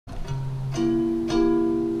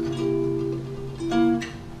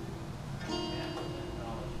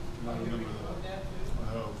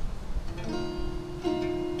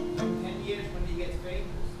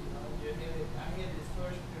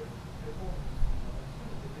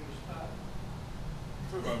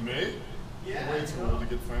About me? Yeah. Way too old to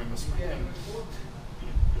get famous.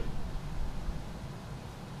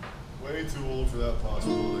 Way too old for that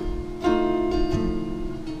possibility.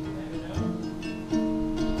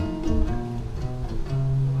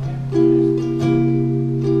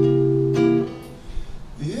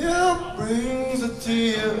 It brings a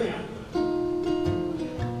tear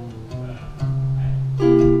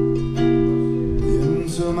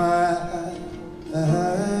into my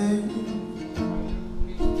eye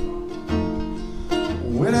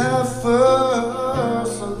when I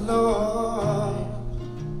first saw,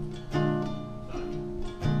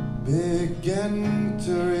 began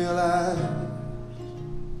to realize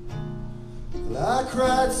I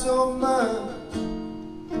cried so much.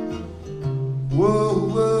 Whoa,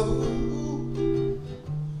 whoa,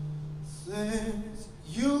 since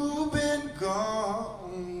you've been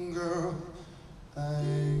gone, girl, I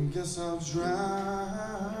guess I've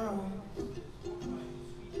drowned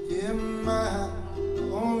in my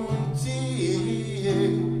own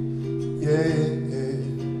tears. Yeah,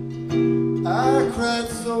 I cried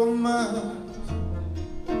so much.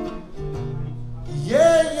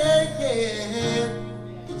 Yeah, yeah, yeah,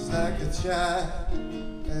 just like a child.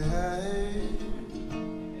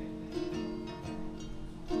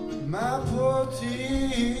 My poor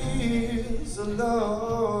tears,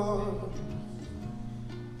 Lord,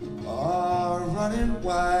 are running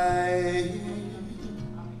wide.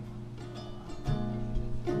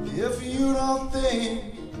 If you don't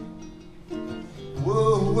think,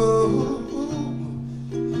 whoa, whoa,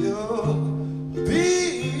 you'll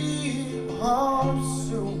be home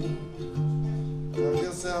soon, I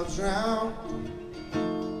guess I'll drown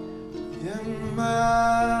in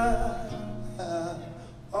my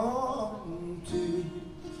own tears.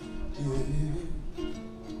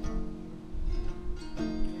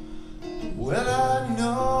 Well, I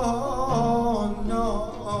know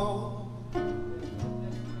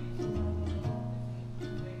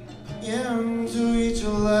into each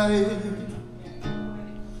life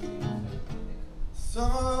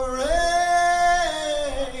some rain,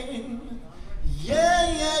 yeah,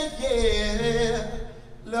 yeah, yeah,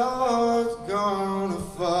 Lord's gonna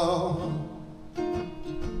fall.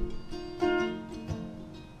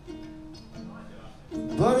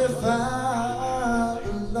 But if I,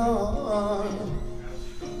 Lord,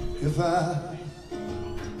 if I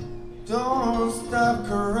don't stop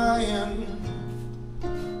crying,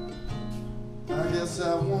 I guess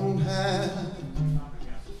I won't have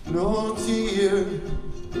no tears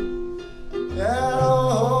at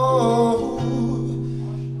all.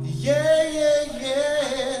 Yeah, yeah,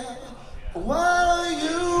 yeah. Why don't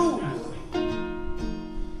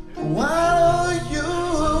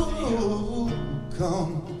you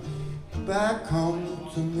come back home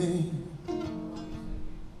to me,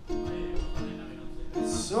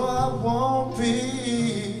 so I won't be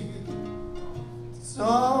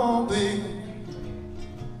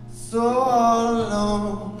so all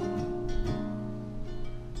alone.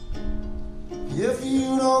 If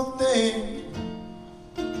you don't think,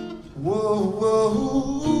 whoa, whoa,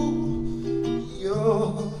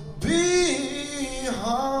 you'll be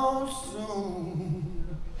home soon,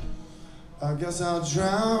 I guess I'll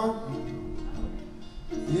drown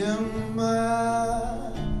in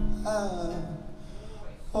my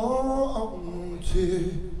own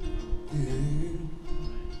tears.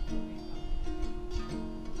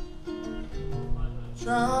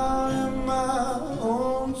 Drown in my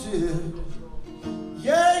own tears.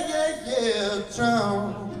 Yeah, yeah, yeah, drown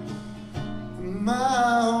in my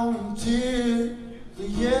own tears.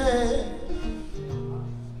 Yeah,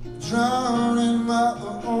 drown in my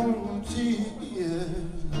own tears.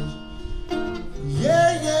 Yeah,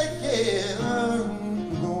 yeah, yeah,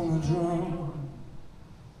 I'm gonna drown.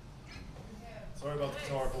 Sorry about the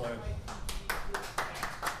guitar playing.